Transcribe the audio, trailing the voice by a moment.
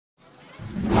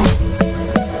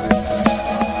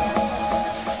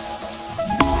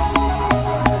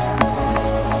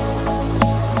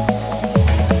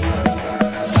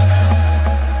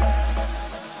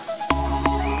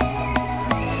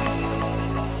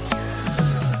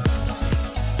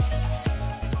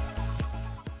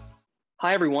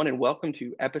Hi, everyone, and welcome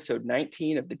to episode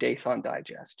 19 of the DASON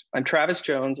Digest. I'm Travis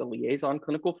Jones, a liaison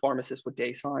clinical pharmacist with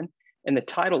DASON, and the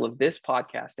title of this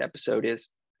podcast episode is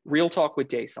Real Talk with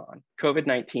DASON,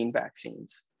 COVID-19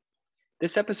 Vaccines.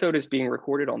 This episode is being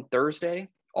recorded on Thursday,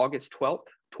 August 12th,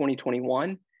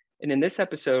 2021, and in this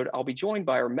episode, I'll be joined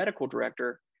by our medical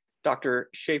director, Dr.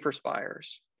 Schaefer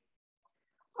Spires.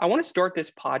 I want to start this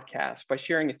podcast by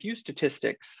sharing a few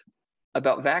statistics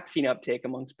about vaccine uptake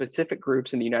among specific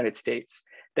groups in the United States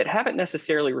that haven't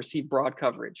necessarily received broad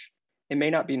coverage and may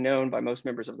not be known by most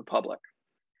members of the public.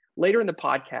 Later in the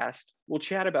podcast, we'll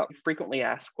chat about frequently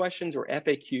asked questions or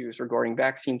FAQs regarding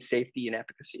vaccine safety and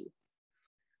efficacy.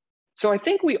 So I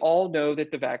think we all know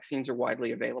that the vaccines are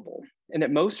widely available and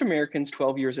that most Americans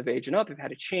 12 years of age and up have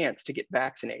had a chance to get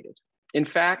vaccinated. In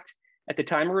fact, at the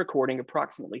time of recording,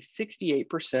 approximately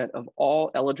 68% of all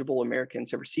eligible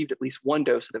Americans have received at least one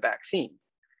dose of the vaccine.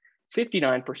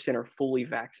 59% are fully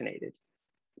vaccinated.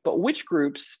 But which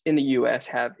groups in the US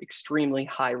have extremely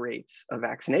high rates of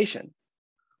vaccination?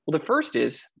 Well, the first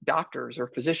is doctors or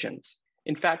physicians.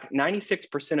 In fact,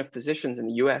 96% of physicians in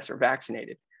the US are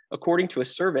vaccinated, according to a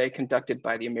survey conducted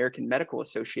by the American Medical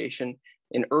Association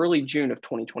in early June of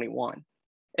 2021.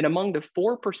 And among the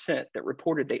 4% that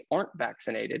reported they aren't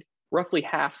vaccinated, roughly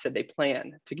half said they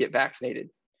plan to get vaccinated.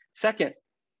 Second,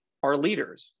 our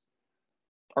leaders.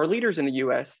 Our leaders in the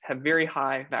US have very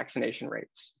high vaccination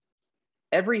rates.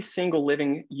 Every single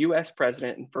living US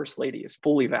president and first lady is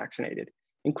fully vaccinated,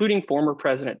 including former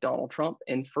President Donald Trump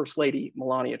and First Lady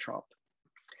Melania Trump.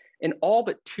 And all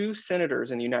but 2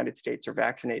 senators in the United States are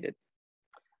vaccinated.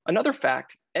 Another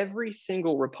fact, every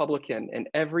single Republican and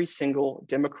every single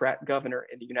Democrat governor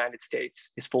in the United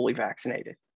States is fully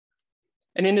vaccinated.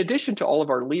 And in addition to all of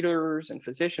our leaders and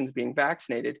physicians being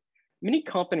vaccinated, many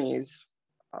companies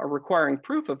are requiring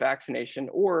proof of vaccination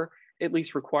or at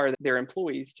least require their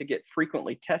employees to get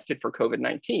frequently tested for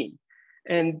COVID-19.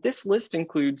 And this list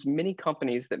includes many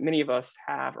companies that many of us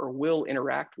have or will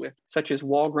interact with, such as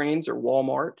Walgreens or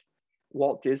Walmart,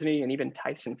 Walt Disney, and even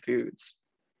Tyson Foods.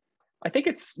 I think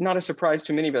it's not a surprise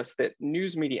to many of us that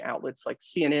news media outlets like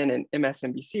CNN and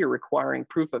MSNBC are requiring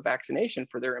proof of vaccination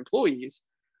for their employees.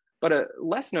 But a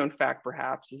less known fact,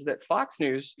 perhaps, is that Fox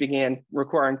News began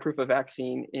requiring proof of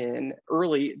vaccine in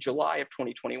early July of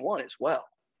 2021 as well.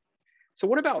 So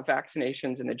what about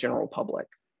vaccinations in the general public?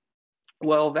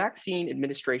 Well, vaccine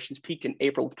administrations peaked in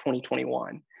April of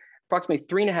 2021. Approximately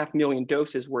 3.5 million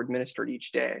doses were administered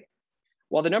each day.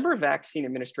 While the number of vaccine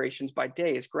administrations by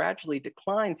day has gradually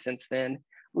declined since then,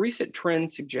 recent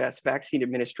trends suggest vaccine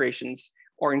administrations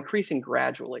are increasing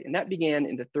gradually, and that began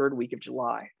in the 3rd week of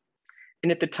July.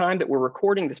 And at the time that we're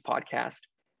recording this podcast,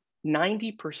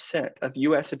 90% of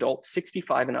US adults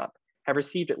 65 and up have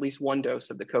received at least one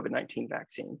dose of the COVID-19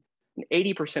 vaccine, and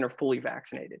 80% are fully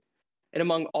vaccinated. And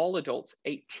among all adults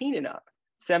 18 and up,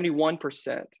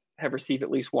 71% have received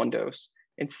at least one dose,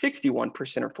 and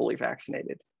 61% are fully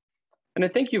vaccinated. And I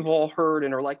think you've all heard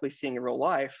and are likely seeing in real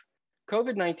life,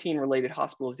 COVID-19 related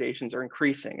hospitalizations are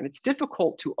increasing, and it's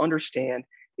difficult to understand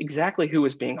exactly who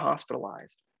is being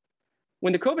hospitalized.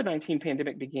 When the COVID-19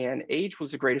 pandemic began, age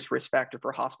was the greatest risk factor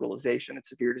for hospitalization and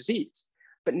severe disease.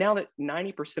 But now that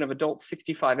 90% of adults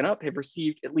 65 and up have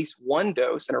received at least one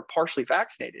dose and are partially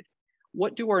vaccinated,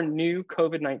 what do our new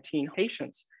COVID-19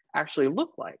 patients actually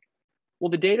look like?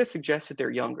 Well, the data suggests that they're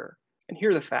younger. And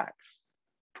here are the facts.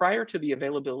 Prior to the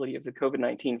availability of the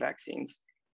COVID-19 vaccines,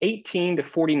 18 to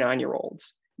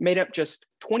 49-year-olds made up just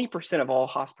 20% of all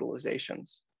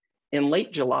hospitalizations. In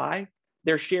late July,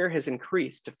 their share has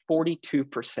increased to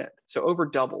 42%, so over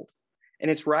doubled, and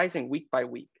it's rising week by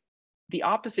week. The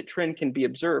opposite trend can be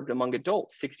observed among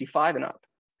adults 65 and up.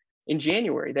 In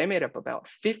January, they made up about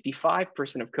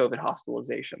 55% of COVID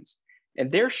hospitalizations,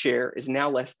 and their share is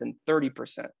now less than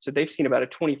 30%, so they've seen about a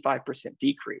 25%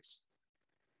 decrease.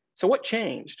 So what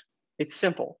changed? It's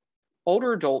simple.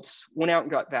 Older adults went out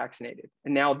and got vaccinated,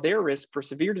 and now their risk for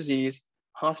severe disease,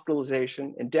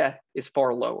 hospitalization, and death is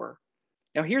far lower.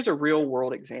 Now, here's a real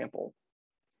world example.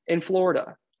 In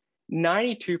Florida,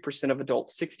 92% of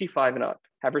adults 65 and up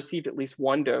have received at least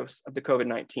one dose of the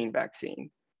COVID-19 vaccine.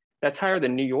 That's higher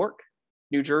than New York,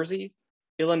 New Jersey,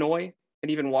 Illinois, and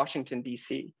even Washington,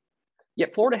 D.C.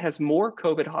 Yet Florida has more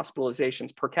COVID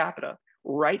hospitalizations per capita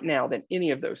right now than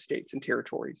any of those states and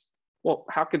territories. Well,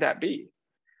 how could that be?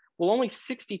 Well, only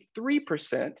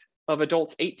 63% of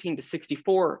adults 18 to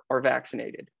 64 are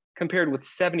vaccinated, compared with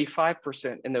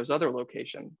 75% in those other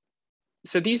locations.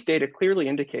 So these data clearly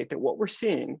indicate that what we're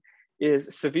seeing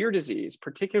is severe disease,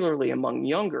 particularly among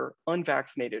younger,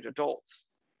 unvaccinated adults.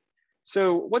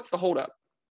 So what's the holdup?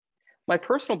 My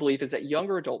personal belief is that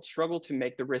younger adults struggle to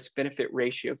make the risk-benefit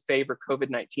ratio favor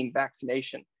COVID-19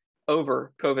 vaccination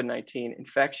over COVID-19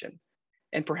 infection.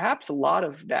 And perhaps a lot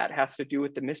of that has to do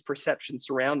with the misperception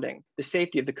surrounding the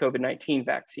safety of the COVID-19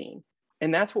 vaccine.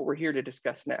 And that's what we're here to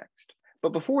discuss next.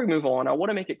 But before we move on, I want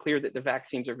to make it clear that the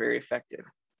vaccines are very effective.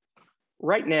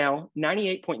 Right now,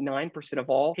 98.9% of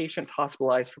all patients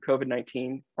hospitalized for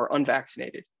COVID-19 are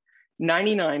unvaccinated.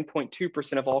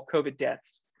 99.2% of all COVID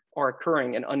deaths are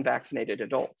occurring in unvaccinated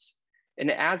adults. And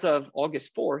as of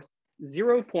August 4th,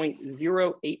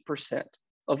 0.08%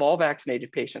 of all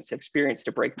vaccinated patients have experienced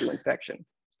a breakthrough infection,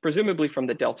 presumably from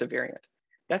the Delta variant.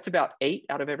 That's about 8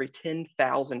 out of every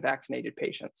 10,000 vaccinated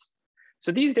patients.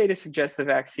 So these data suggest the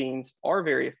vaccines are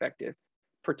very effective,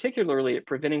 particularly at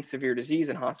preventing severe disease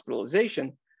and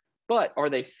hospitalization, but are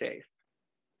they safe?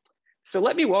 So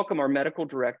let me welcome our medical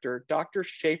director, Dr.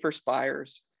 Schaefer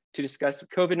Spires, to discuss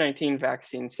COVID-19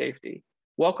 vaccine safety.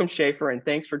 Welcome, Schaefer, and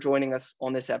thanks for joining us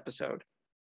on this episode.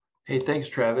 Hey, thanks,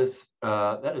 Travis.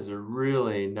 That is a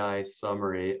really nice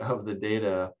summary of the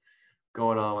data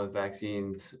going on with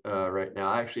vaccines right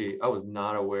now. Actually, I was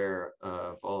not aware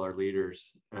of all our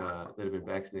leaders that have been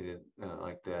vaccinated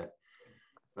like that.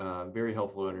 Very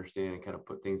helpful to understand and kind of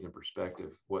put things in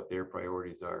perspective, what their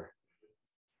priorities are.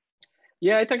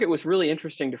 Yeah, I think it was really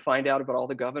interesting to find out about all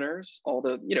the governors, all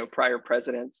the prior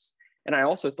presidents. And I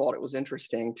also thought it was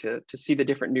interesting to see the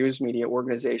different news media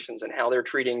organizations and how they're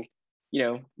treating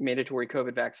mandatory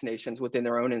COVID vaccinations within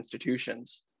their own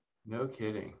institutions. No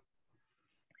kidding.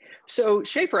 So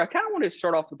Schaefer, I kind of want to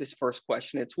start off with this first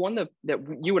question. It's one that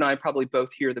you and I probably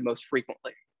both hear the most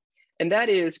frequently, and that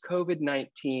is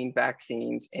COVID-19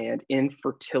 vaccines and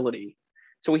infertility.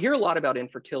 So we hear a lot about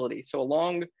infertility. So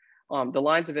along the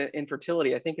lines of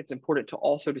infertility, I think it's important to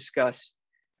also discuss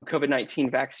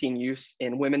COVID-19 vaccine use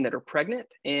in women that are pregnant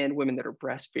and women that are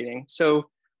breastfeeding. So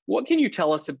what can you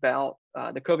tell us about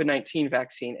the COVID-19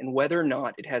 vaccine and whether or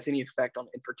not it has any effect on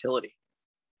infertility?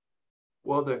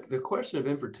 Well, the question of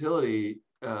infertility,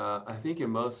 I think in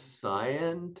most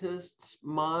scientists'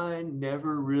 mind,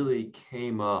 never really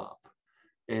came up.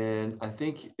 And I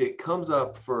think it comes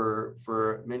up for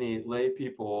many lay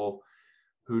people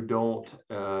who don't,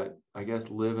 I guess,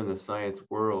 live in the science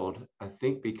world, I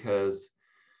think because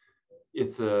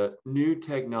it's a new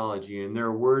technology and there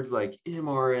are words like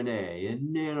mRNA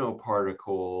and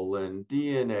nanoparticle and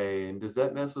DNA. And does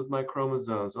that mess with my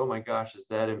chromosomes? Oh my gosh, is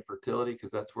that infertility?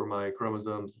 Because that's where my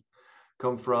chromosomes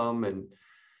come from. And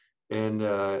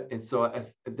so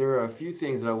there are a few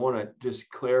things that I want to just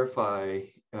clarify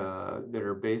that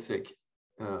are basic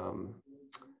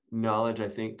knowledge, I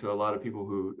think, to a lot of people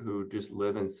who just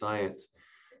live in science.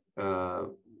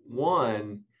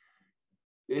 One,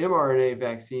 the mRNA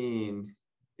vaccine,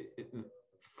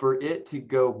 for it to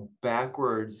go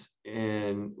backwards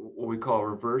in what we call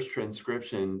reverse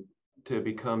transcription to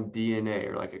become DNA,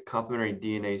 or like a complementary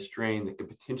DNA strain that could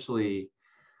potentially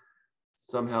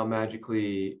somehow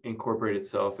magically incorporate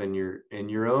itself in your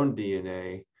own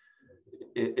DNA,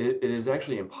 it is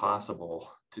actually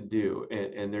impossible to do.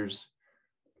 And there's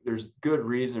good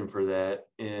reason for that.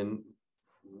 And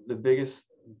the biggest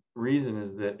reason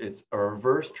is that it's a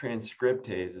reverse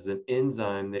transcriptase is an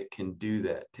enzyme that can do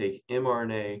that, take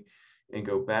mRNA and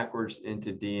go backwards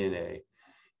into DNA.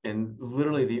 And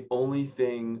literally the only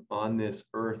thing on this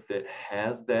earth that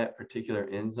has that particular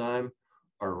enzyme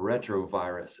are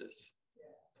retroviruses.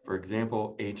 For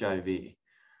example, HIV.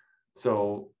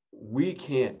 So we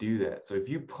can't do that. So if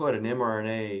you put an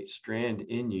mRNA strand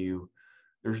in you,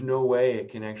 there's no way it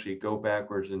can actually go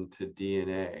backwards into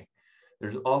DNA.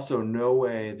 There's also no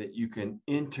way that you can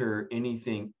enter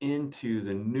anything into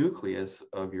the nucleus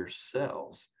of your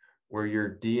cells where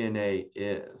your DNA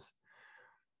is.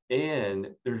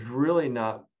 And there's really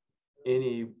not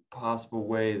any possible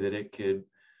way that it could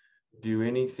do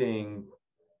anything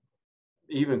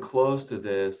even close to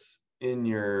this in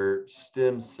your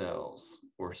stem cells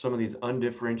or some of these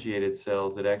undifferentiated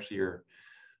cells that actually are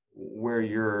where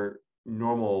your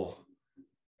normal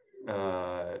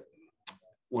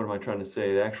what am I trying to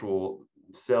say? The actual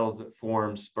cells that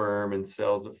form sperm and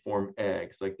cells that form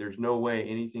eggs. Like there's no way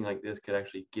anything like this could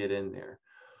actually get in there.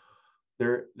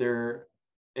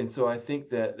 And so I think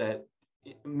that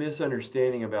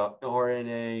misunderstanding about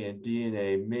RNA and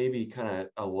DNA maybe kind of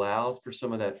allows for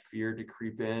some of that fear to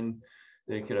creep in,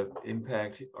 that it could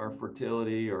impact our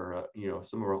fertility or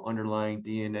some of our underlying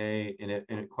DNA. And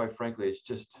it quite frankly, it's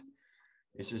just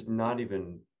not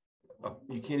even.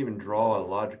 You can't even draw a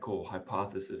logical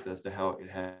hypothesis as to how it could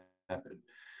happen.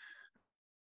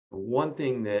 One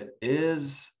thing that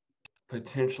is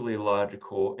potentially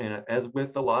logical, and as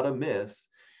with a lot of myths,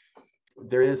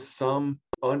 there is some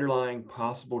underlying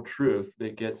possible truth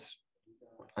that gets,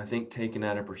 I think, taken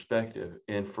out of perspective.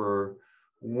 And for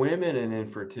women and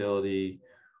infertility,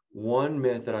 one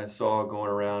myth that I saw going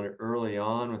around early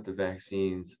on with the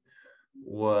vaccines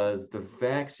was the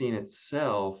vaccine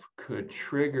itself could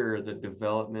trigger the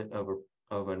development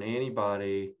of an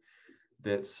antibody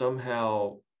that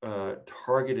somehow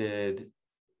targeted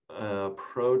a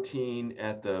protein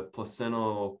at the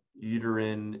placental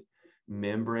uterine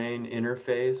membrane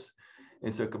interface.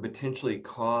 And so it could potentially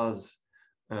cause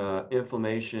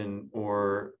inflammation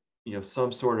or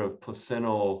some sort of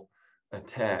placental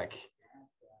attack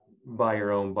by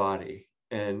your own body.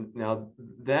 And now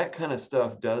that kind of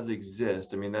stuff does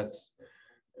exist. I mean, that's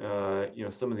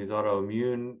some of these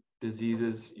autoimmune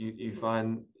diseases, you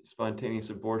find spontaneous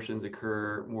abortions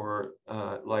occur more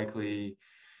likely.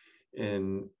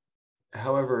 And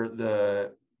however,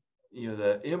 the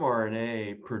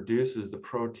mRNA produces the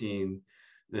protein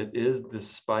that is the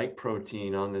spike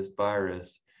protein on this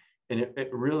virus, and it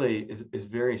really is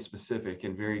very specific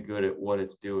and very good at what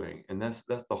it's doing. And that's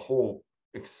the whole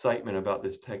excitement about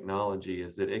this technology,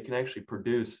 is that it can actually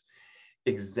produce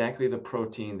exactly the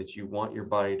protein that you want your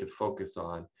body to focus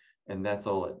on, and that's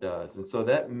all it does. And so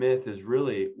that myth is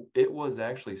really, it was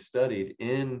actually studied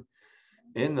in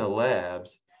the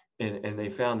labs, and they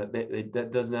found that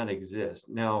that does not exist.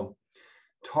 Now,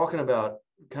 talking about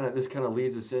this kind of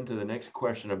leads us into the next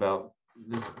question about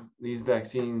these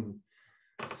vaccine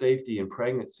safety and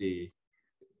pregnancy.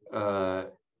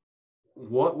 The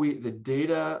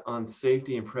data on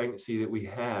safety and pregnancy that we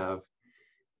have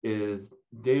is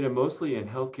data mostly in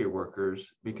healthcare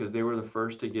workers, because they were the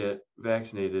first to get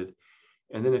vaccinated.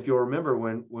 And then if you'll remember,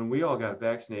 when we all got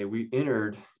vaccinated, we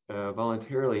entered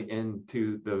voluntarily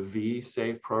into the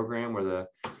V-Safe program, where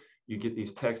you get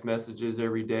these text messages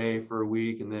every day for a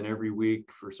week, and then every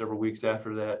week for several weeks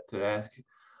after that to ask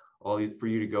for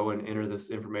you to go and enter this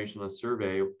information on a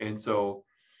survey. And so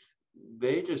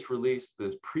they just released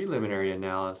this preliminary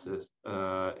analysis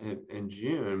in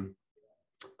June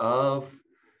of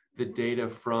the data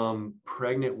from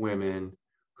pregnant women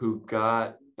who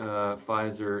got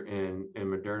Pfizer and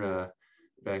Moderna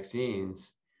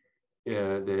vaccines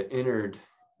that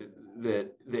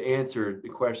answered the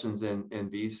questions in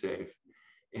VSafe.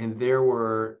 And there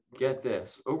were, get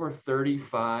this, over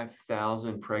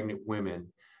 35,000 pregnant women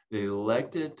that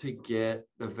elected to get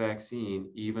the vaccine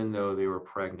even though they were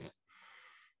pregnant.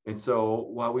 And so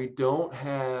while we don't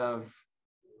have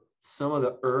some of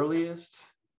the earliest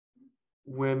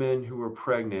women who were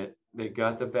pregnant that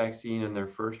got the vaccine in their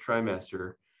first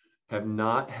trimester, have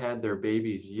not had their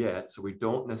babies yet, so we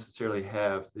don't necessarily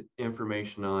have the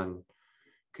information on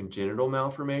congenital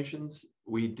malformations.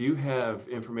 We do have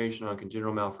information on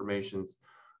congenital malformations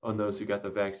on those who got the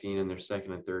vaccine in their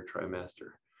second and third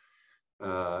trimester.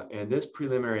 And this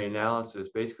preliminary analysis,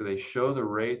 basically they show the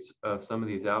rates of some of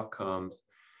these outcomes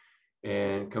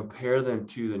and compare them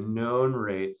to the known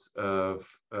rates of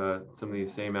some of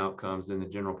these same outcomes in the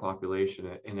general population,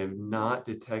 and have not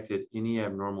detected any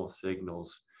abnormal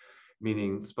signals,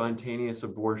 meaning spontaneous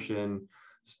abortion,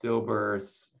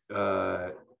 stillbirths,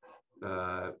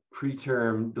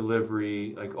 preterm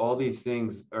delivery, like all these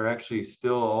things are actually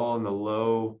still all in the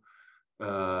low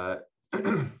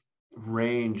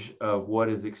range of what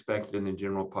is expected in the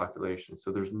general population.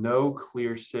 So there's no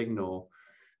clear signal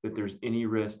that there's any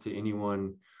risk to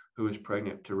anyone who is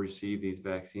pregnant to receive these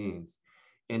vaccines.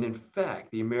 And in fact,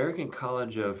 the American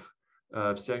College of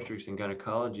Obstetrics and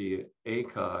Gynecology,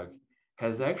 ACOG,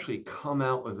 has actually come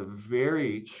out with a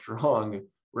very strong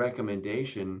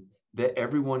recommendation that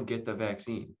everyone get the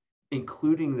vaccine,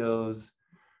 including those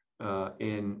who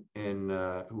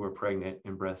are pregnant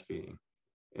and breastfeeding.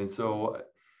 And so,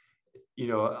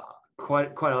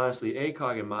 quite honestly,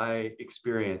 ACOG, in my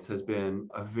experience, has been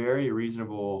a very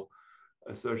reasonable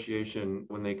association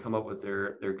when they come up with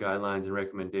their guidelines and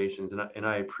recommendations. And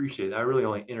I appreciate it. I really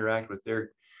only interact with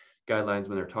their guidelines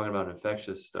when they're talking about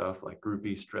infectious stuff like Group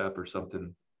B strep or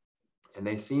something. And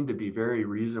they seem to be very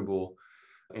reasonable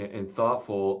and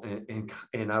thoughtful,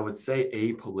 and I would say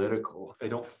apolitical. They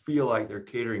don't feel like they're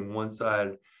catering one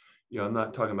side. I'm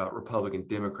not talking about Republican,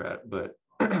 Democrat, but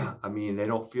I mean, they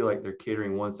don't feel like they're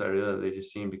catering one side or the other. They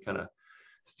just seem to kind of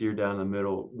steer down the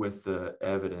middle with the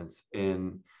evidence.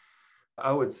 And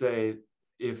I would say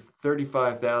if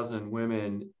 35,000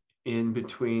 women in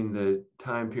between the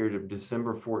time period of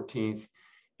December 14th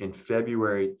and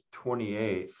February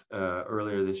 28th,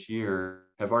 earlier this year,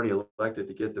 have already elected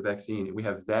to get the vaccine, and we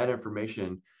have that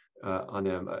information on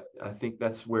them, I think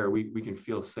that's where we can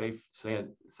feel safe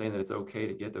saying that it's okay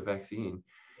to get the vaccine,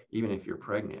 even if you're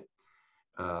pregnant.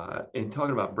 And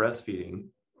talking about breastfeeding,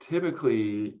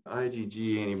 typically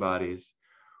IgG antibodies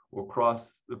will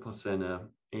cross the placenta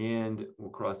and will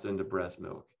cross into breast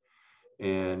milk.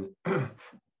 And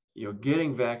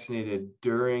getting vaccinated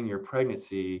during your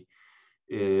pregnancy,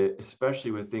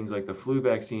 especially with things like the flu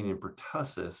vaccine and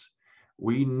pertussis,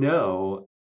 we know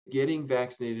getting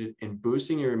vaccinated and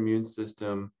boosting your immune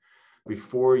system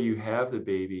before you have the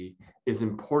baby is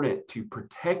important to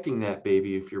protecting that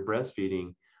baby if you're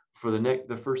breastfeeding for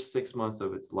the first 6 months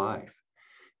of its life.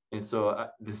 And so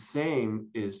the same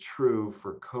is true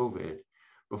for COVID.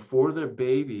 Before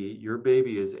your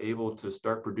baby is able to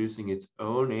start producing its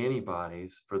own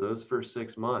antibodies for those first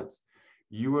 6 months,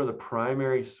 you are the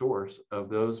primary source of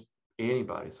those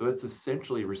antibodies. So it's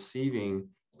essentially receiving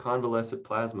convalescent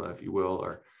plasma, if you will,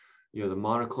 or the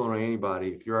monoclonal antibody,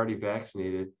 if you're already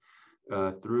vaccinated,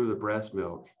 through the breast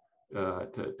milk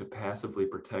to passively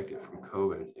protect it from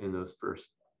COVID in those first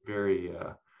very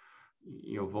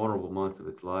vulnerable months of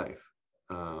its life.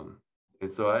 And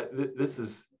so this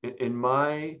is in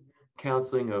my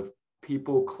counseling of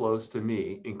people close to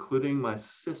me, including my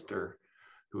sister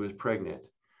who is pregnant.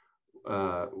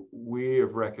 We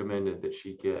have recommended that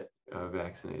she get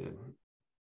vaccinated.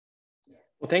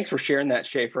 Well, thanks for sharing that,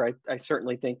 Schaefer. I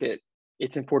certainly think that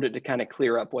it's important to kind of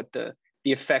clear up what the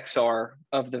effects are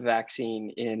of the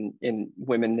vaccine in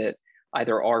women that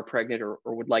either are pregnant or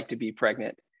would like to be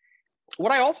pregnant.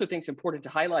 What I also think is important to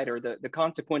highlight are the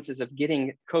consequences of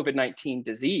getting COVID-19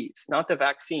 disease, not the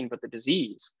vaccine, but the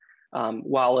disease,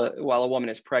 while a woman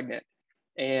is pregnant.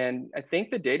 And I think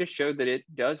the data showed that it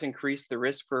does increase the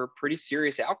risk for pretty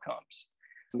serious outcomes.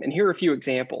 And here are a few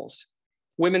examples.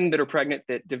 Women that are pregnant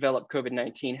that develop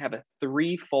COVID-19 have a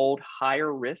 3-fold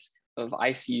higher risk of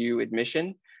ICU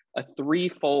admission, a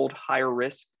 3-fold higher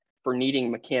risk for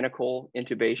needing mechanical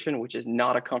intubation, which is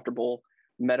not a comfortable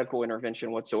medical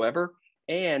intervention whatsoever,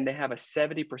 and they have a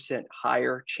 70%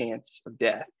 higher chance of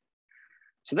death.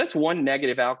 So that's one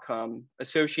negative outcome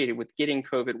associated with getting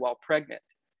COVID while pregnant.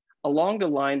 Along the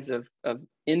lines of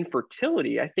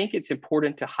infertility, I think it's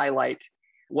important to highlight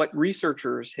what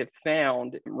researchers have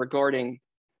found regarding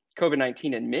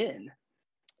COVID-19 in men.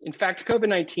 In fact,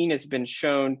 COVID-19 has been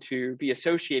shown to be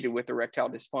associated with erectile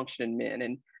dysfunction in men.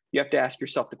 And you have to ask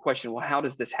yourself the question, well, how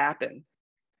does this happen?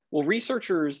 Well,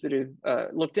 researchers that have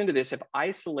looked into this have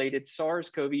isolated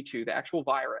SARS-CoV-2, the actual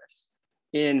virus,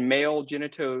 in male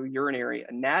genitourinary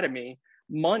anatomy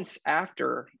months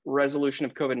after resolution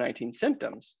of COVID-19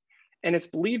 symptoms. And it's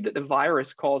believed that the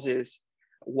virus causes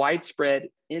widespread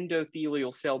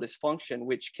endothelial cell dysfunction,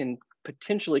 which can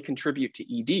potentially contribute to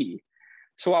ED.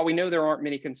 So while we know there aren't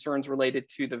many concerns related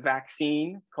to the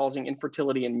vaccine causing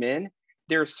infertility in men,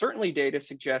 there is certainly data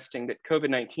suggesting that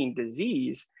COVID-19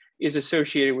 disease is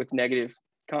associated with negative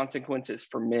consequences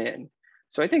for men.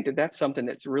 So I think that that's something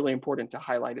that's really important to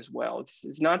highlight as well.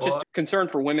 It's not just a concern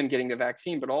for women getting the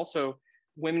vaccine, but also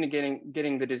women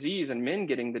getting the disease and men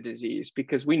getting the disease,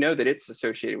 because we know that it's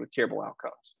associated with terrible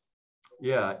outcomes.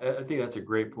 Yeah, I think that's a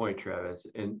great point, Travis.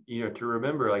 And to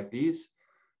remember, like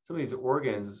some of these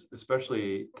organs,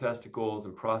 especially testicles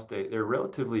and prostate, they're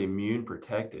relatively immune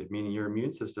protected, meaning your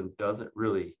immune system doesn't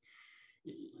really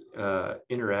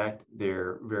interact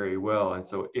there very well. And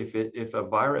so if a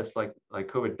virus like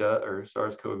COVID or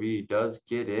SARS-CoV does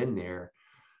get in there,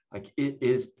 like it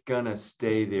is gonna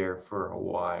stay there for a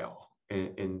while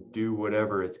and do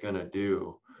whatever it's gonna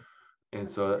do. And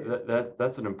so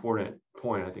that's an important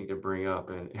point, I think, to bring up,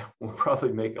 and it will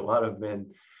probably make a lot of men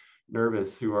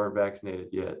nervous who aren't vaccinated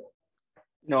yet.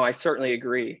 No, I certainly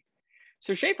agree.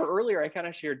 So Schaefer, earlier I kind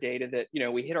of shared data that,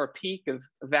 we hit our peak of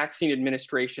vaccine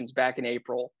administrations back in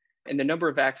April, and the number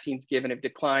of vaccines given have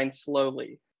declined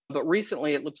slowly. But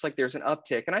recently it looks like there's an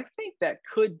uptick. And I think that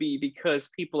could be because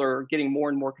people are getting more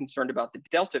and more concerned about the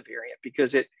Delta variant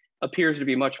because it appears to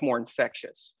be much more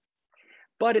infectious.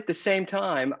 But at the same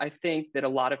time, I think that a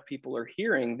lot of people are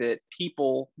hearing that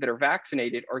people that are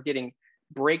vaccinated are getting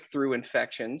breakthrough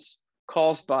infections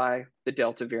caused by the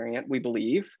Delta variant, we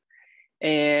believe.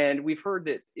 And we've heard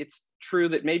that it's true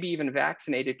that maybe even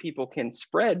vaccinated people can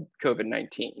spread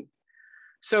COVID-19.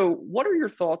 So what are your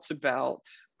thoughts about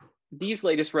these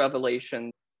latest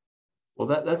revelations? Well,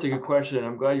 that's a good question.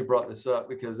 I'm glad you brought this up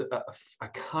because I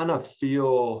kind of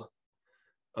feel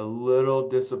a little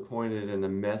disappointed in the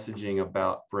messaging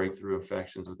about breakthrough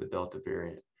infections with the Delta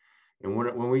variant. And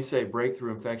when we say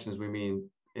breakthrough infections, we mean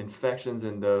infections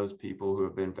in those people who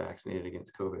have been vaccinated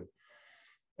against COVID.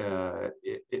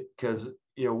 Because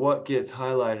what gets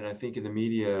highlighted, I think, in the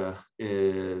media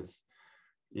is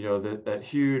that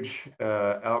huge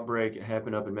outbreak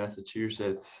happened up in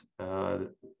Massachusetts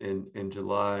in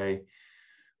July,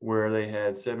 where they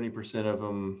had 70% of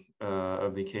them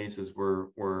of the cases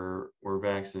were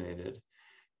vaccinated,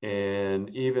 and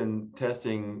even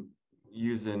testing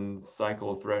using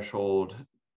cycle threshold,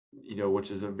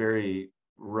 which is a very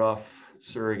rough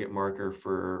surrogate marker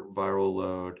for viral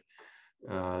load.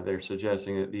 They're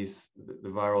suggesting that the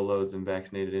viral loads in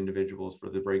vaccinated individuals for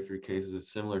the breakthrough cases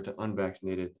is similar to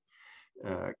unvaccinated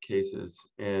cases.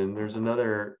 And there's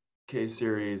another case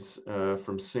series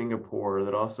from Singapore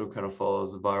that also kind of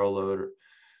follows the viral load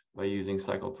by using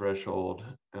cycle threshold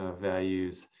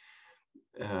values.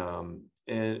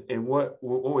 And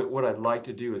what I'd like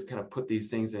to do is kind of put these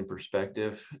things in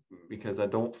perspective, because I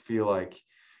don't feel like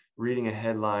reading a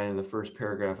headline in the first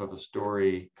paragraph of a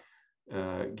story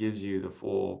gives you the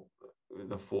full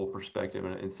perspective,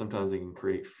 and sometimes it can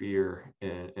create fear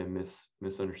and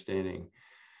misunderstanding.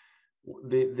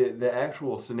 The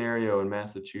actual scenario in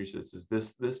Massachusetts is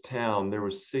this town. There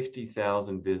was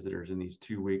 60,000 visitors in these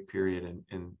 2-week period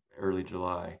in early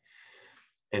July,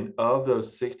 and of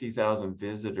those 60,000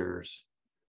 visitors,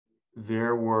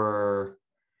 there were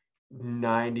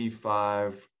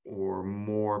 95 or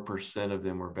more percent of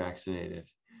them were vaccinated.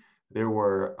 There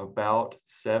were about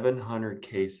 700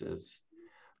 cases.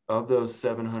 Of those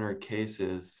 700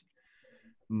 cases,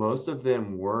 most of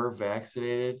them were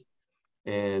vaccinated,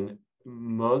 and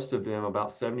most of them, about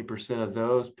 70% of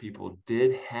those people,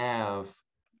 did have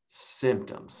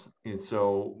symptoms. And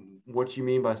so what you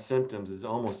mean by symptoms is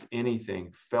almost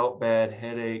anything: felt bad,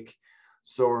 headache,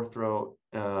 sore throat,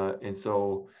 and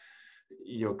so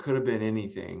could have been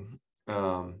anything,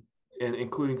 and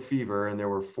including fever. And there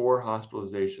were 4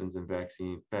 hospitalizations in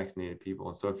vaccinated people.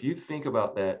 And so if you think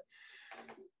about that,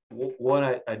 what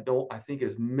I think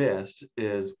is missed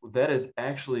is that is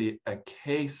actually a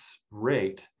case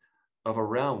rate of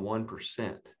around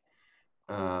 1%.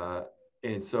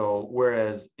 And so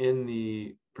whereas in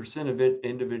the percent of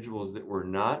individuals that were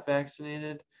not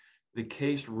vaccinated, the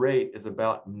case rate is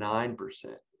about 9%.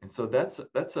 And so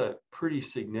that's a pretty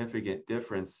significant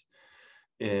difference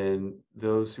in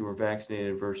those who are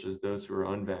vaccinated versus those who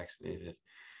are unvaccinated.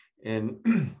 And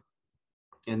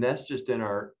that's just in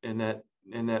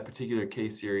that particular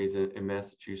case series in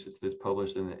Massachusetts that's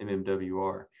published in the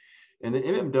MMWR. And the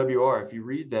MMWR, if you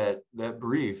read that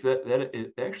brief, that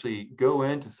it actually go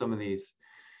into some of these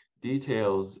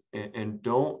details and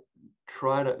don't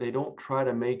try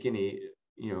to make any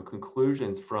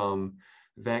conclusions from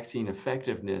vaccine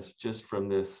effectiveness just from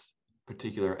this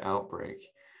particular outbreak.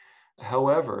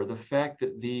 However, the fact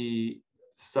that the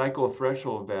cycle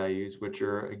threshold values, which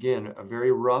are again a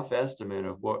very rough estimate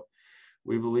of what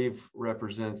we believe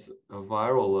represents a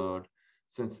viral load,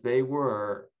 since they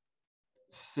were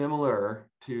similar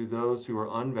to those who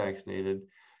are unvaccinated,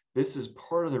 this is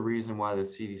part of the reason why the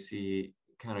CDC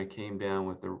kind of came down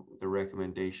with the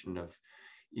recommendation of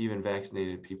even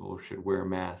vaccinated people should wear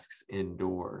masks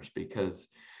indoors. Because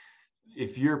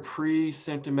if you're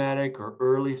pre-symptomatic or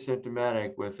early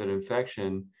symptomatic with an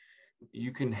infection,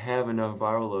 you can have enough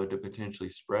viral load to potentially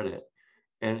spread it.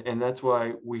 And that's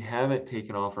why we haven't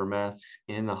taken off our masks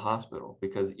in the hospital,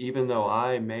 because even though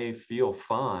I may feel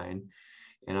fine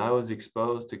and I was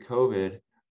exposed to COVID,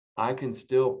 I can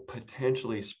still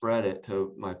potentially spread it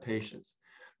to my patients.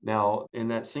 Now, in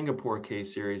that Singapore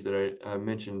case series that I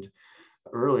mentioned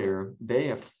earlier, they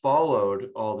have followed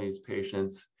all these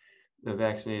patients, the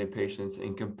vaccinated patients,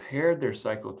 and compared their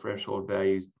cycle threshold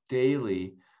values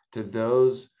daily to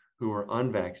those who were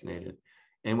unvaccinated.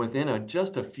 And within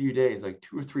just a few days, like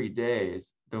 2 or 3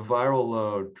 days, the viral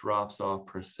load drops off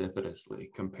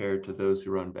precipitously compared to those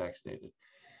who are unvaccinated.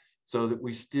 So that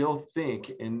we still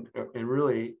think and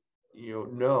really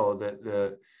know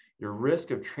that your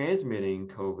risk of transmitting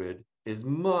COVID is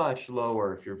much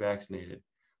lower if you're vaccinated,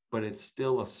 but it's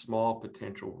still a small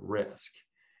potential risk.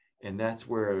 And that's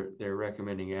where they're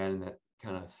recommending adding that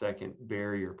kind of second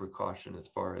barrier precaution as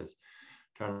far as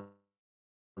trying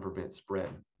to prevent spread.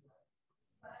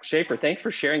 Schaefer, thanks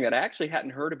for sharing that. I actually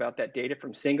hadn't heard about that data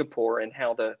from Singapore and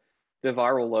how the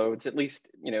viral loads, at least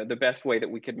the best way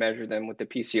that we could measure them with the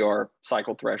PCR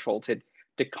cycle thresholds, had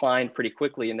declined pretty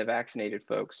quickly in the vaccinated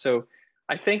folks. So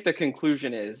I think the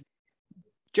conclusion is,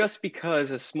 just because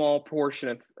a small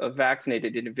portion of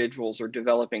vaccinated individuals are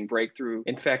developing breakthrough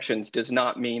infections does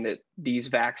not mean that these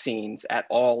vaccines at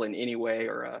all in any way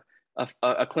are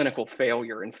a clinical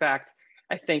failure. In fact,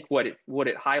 I think what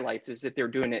it highlights is that they're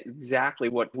doing exactly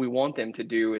what we want them to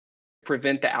do: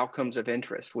 prevent the outcomes of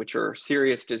interest, which are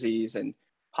serious disease and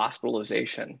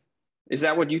hospitalization. Is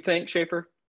that what you think, Schaefer?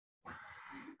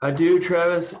 I do,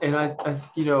 Travis, and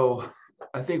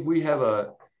I think we have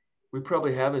we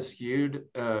probably have a skewed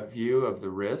view of the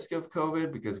risk of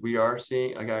COVID because we are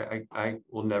seeing, like I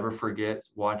will never forget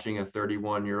watching a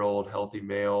 31-year-old healthy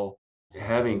male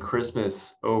having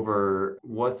Christmas over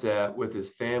WhatsApp with his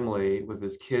family, with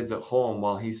his kids at home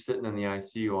while he's sitting in the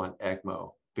ICU on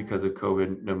ECMO because of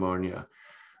COVID pneumonia.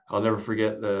 I'll never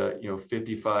forget the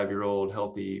 55-year-old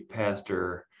healthy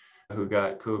pastor who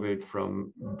got COVID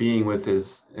from being with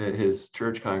his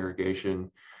church congregation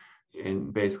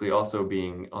and basically also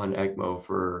being on ECMO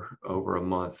for over a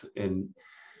month. And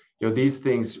these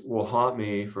things will haunt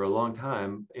me for a long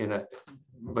time.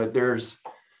 But there's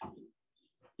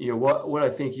what I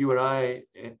think you and I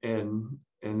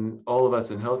and all of us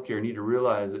in healthcare need to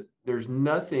realize that there's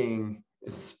nothing,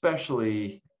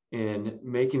 especially in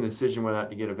making the decision whether or not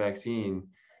to get a vaccine,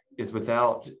 is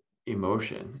without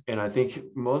emotion. And I think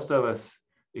most of us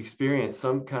experience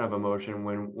some kind of emotion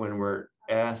when we're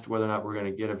asked whether or not we're going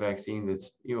to get a vaccine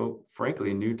that's,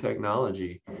 frankly, new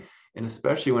technology. And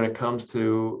especially when it comes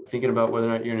to thinking about whether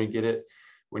or not you're going to get it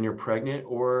when you're pregnant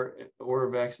or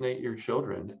vaccinate your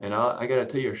children. And I got to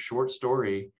tell you a short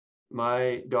story.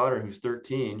 My daughter, who's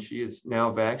 13, she is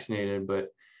now vaccinated, but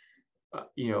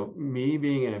me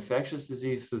being an infectious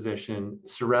disease physician,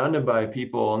 surrounded by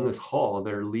people in this hall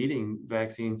that are leading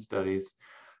vaccine studies.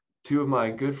 Two of my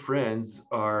good friends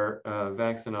are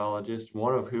vaccinologists,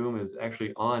 one of whom is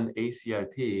actually on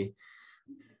ACIP.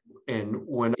 And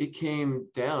when it came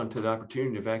down to the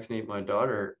opportunity to vaccinate my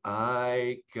daughter,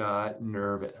 I got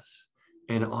nervous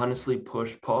and honestly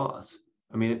pushed pause.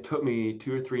 I mean, it took me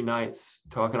 2 or 3 nights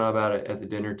talking about it at the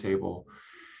dinner table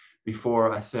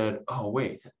before I said, oh,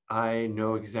 wait, I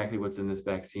know exactly what's in this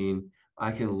vaccine.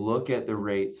 I can look at the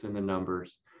rates and the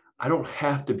numbers. I don't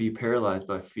have to be paralyzed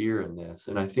by fear in this.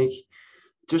 And I think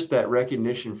just that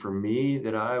recognition for me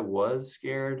that I was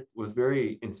scared was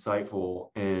very insightful.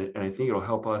 And I think it'll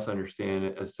help us understand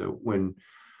it as to when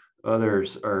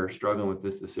others are struggling with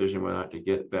this decision whether or not to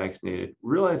get vaccinated,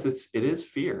 realize it is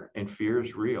fear, and fear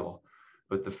is real.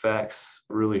 But the facts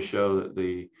really show that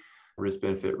the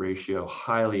risk-benefit ratio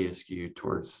highly is skewed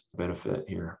towards benefit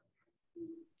here.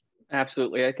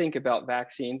 Absolutely. I think about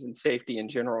vaccines and safety in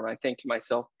general, and I think to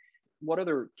myself, what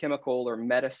other chemical or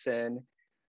medicine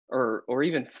or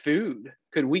even food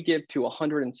could we give to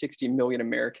 160 million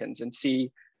Americans and see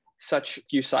such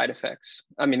few side effects?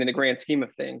 I mean, in the grand scheme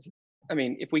of things, I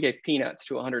mean, if we gave peanuts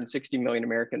to 160 million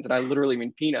Americans, and I literally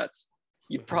mean peanuts,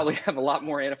 you'd probably have a lot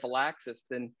more anaphylaxis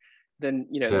than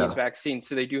these vaccines.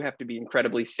 So they do have to be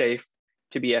incredibly safe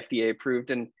to be FDA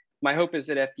approved. And my hope is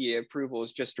that FDA approval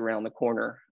is just around the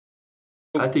corner.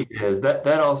 I think it is. That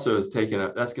also is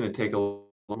that's going to take a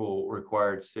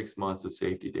required 6 months of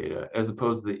safety data, as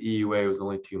opposed to the EUA was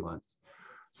only 2 months.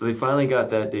 So they finally got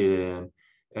that data in.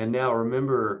 And now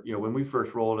remember, when we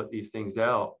first rolled these things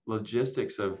out,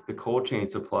 logistics of the cold chain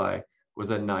supply was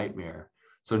a nightmare.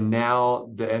 So now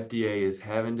the FDA is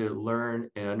having to learn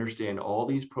and understand all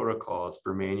these protocols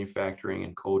for manufacturing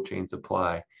and cold chain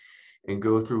supply and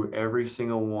go through every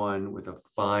single one with a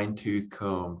fine-tooth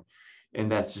comb. And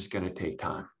that's just going to take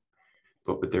time.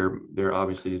 But they're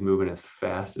obviously moving as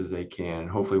fast as they can.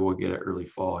 Hopefully we'll get it early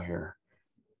fall here.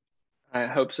 I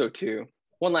hope so too.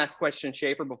 One last question,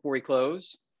 Schaefer, before we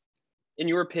close. In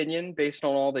your opinion, based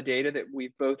on all the data that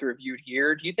we've both reviewed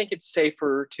here, do you think it's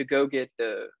safer to go get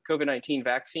the COVID-19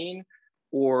 vaccine,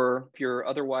 or if you're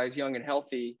otherwise young and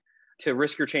healthy, to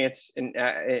risk your chance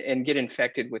and get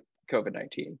infected with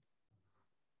COVID-19?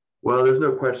 Well, there's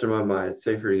no question in my mind. It's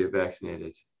safer to get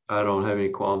vaccinated. I don't have any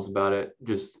qualms about it.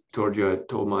 Just told you, I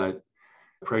told my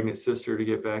pregnant sister to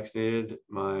get vaccinated.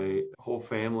 My whole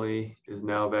family is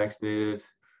now vaccinated.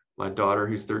 My daughter,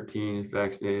 who's 13, is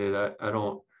vaccinated.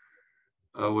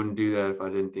 I wouldn't do that if I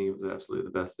didn't think it was absolutely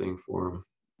the best thing for them.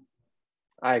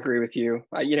 I agree with you.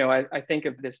 I think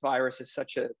of this virus as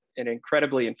such an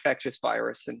incredibly infectious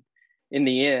virus. And in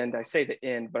the end, I say the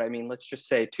end, but I mean, let's just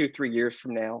say 2-3 years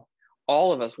from now,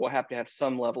 all of us will have to have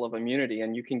some level of immunity,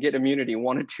 and you can get immunity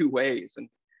one of 2 ways. And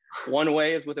one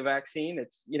way is with a vaccine.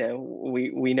 It's,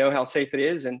 we know how safe it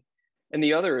is. And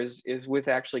the other is with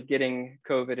actually getting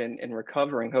COVID and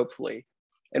recovering, hopefully.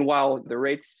 And while the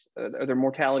rates, the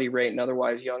mortality rate in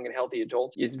otherwise young and healthy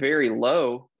adults is very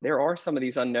low, there are some of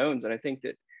these unknowns. And I think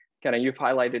that kind of you've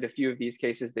highlighted a few of these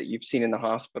cases that you've seen in the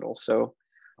hospital. So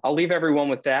I'll leave everyone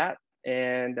with that.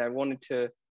 And I wanted to,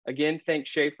 again, thank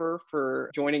Schaefer for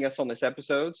joining us on this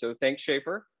episode. So thanks,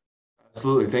 Schaefer.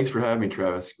 Absolutely. Thanks for having me,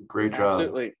 Travis. Great job.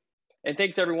 Absolutely. And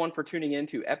thanks everyone for tuning in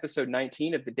to episode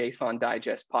 19 of the DASON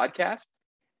Digest podcast.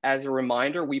 As a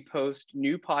reminder, we post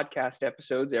new podcast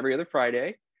episodes every other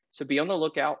Friday. So be on the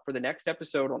lookout for the next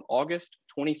episode on August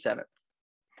 27th.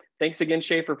 Thanks again,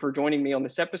 Schaefer, for joining me on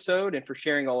this episode and for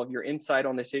sharing all of your insight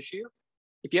on this issue.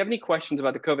 If you have any questions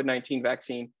about the COVID-19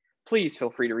 vaccine, please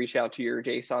feel free to reach out to your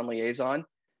DASON liaison.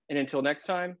 And until next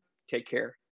time, take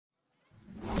care.